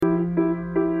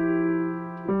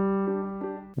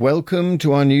Welcome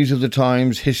to our News of the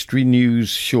Times History News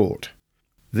Short.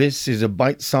 This is a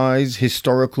bite-sized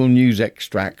historical news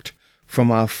extract from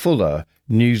our fuller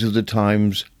News of the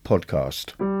Times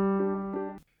podcast.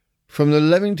 From the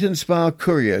Leamington Spa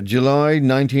Courier, July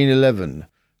 1911,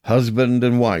 husband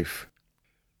and wife.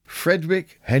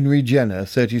 Frederick Henry Jenner,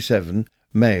 37,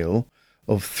 male,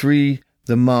 of 3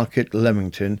 The Market,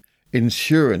 Leamington,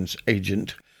 insurance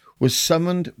agent, was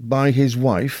summoned by his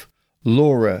wife,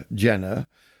 Laura Jenner,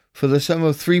 for the sum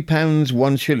of £3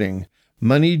 1 shilling,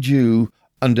 money due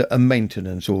under a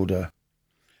maintenance order.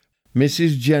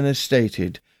 Mrs. Jenner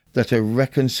stated that a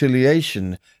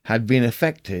reconciliation had been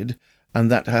effected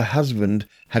and that her husband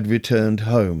had returned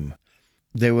home.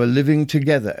 They were living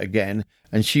together again,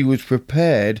 and she was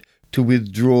prepared to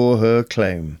withdraw her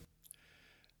claim.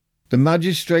 The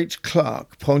magistrate's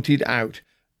clerk pointed out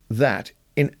that,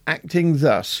 in acting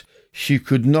thus, she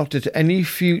could not at any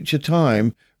future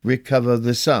time recover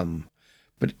the sum,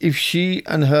 but if she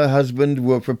and her husband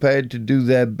were prepared to do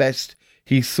their best,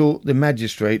 he thought the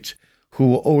magistrates, who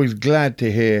were always glad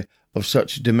to hear of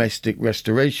such domestic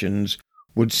restorations,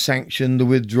 would sanction the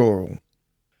withdrawal.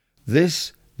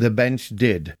 This the bench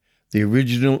did, the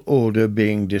original order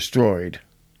being destroyed.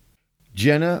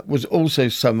 Jenner was also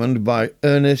summoned by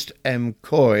Ernest M.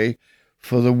 Coy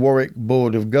for the Warwick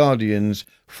Board of Guardians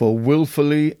for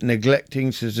wilfully neglecting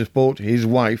to support his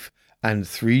wife and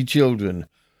 3 children,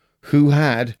 who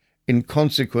had, in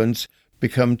consequence,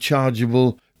 become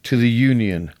chargeable to the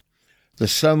Union, the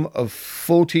sum of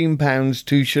 £14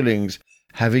 2 shillings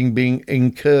having been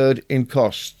incurred in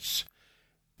costs.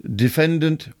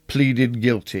 Defendant pleaded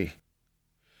guilty.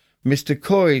 Mr.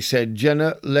 Coy said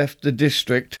Jenner left the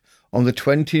district on the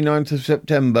 29th of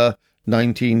September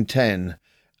 1910,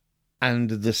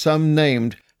 and the sum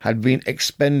named had been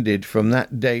expended from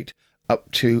that date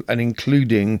up to and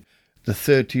including the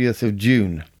 30th of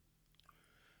June.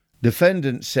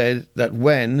 Defendant said that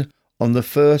when, on the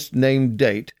first named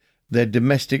date, their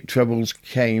domestic troubles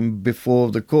came before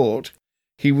the court,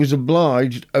 he was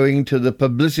obliged, owing to the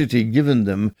publicity given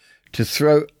them, to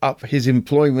throw up his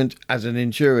employment as an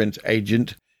insurance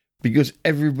agent, because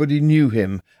everybody knew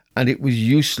him and it was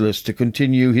useless to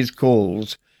continue his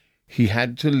calls. He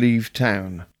had to leave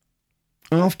town.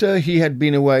 After he had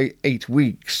been away 8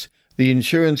 weeks, the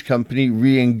insurance company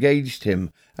re-engaged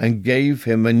him and gave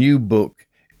him a new book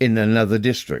in another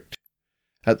district.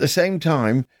 At the same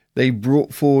time, they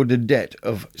brought forward a debt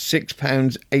of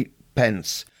 £6 8,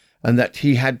 and that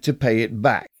he had to pay it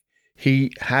back.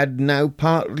 He had now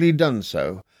partly done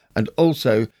so, and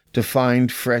also to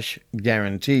find fresh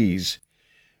guarantees.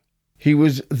 He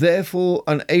was therefore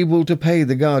unable to pay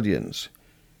the Guardians.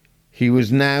 He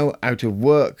was now out of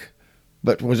work,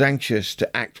 but was anxious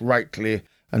to act rightly,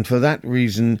 and for that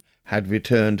reason had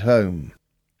returned home.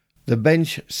 The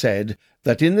bench said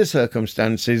that in the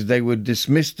circumstances they would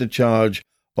dismiss the charge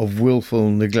of wilful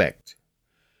neglect.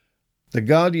 The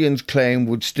Guardian's claim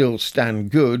would still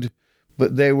stand good,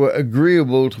 but they were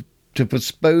agreeable to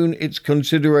postpone its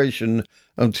consideration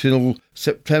until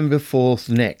September 4th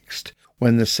next,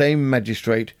 when the same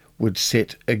magistrate would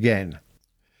sit again.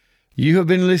 You have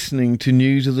been listening to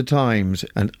News of the Times,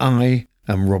 and I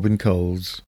am Robin Coles.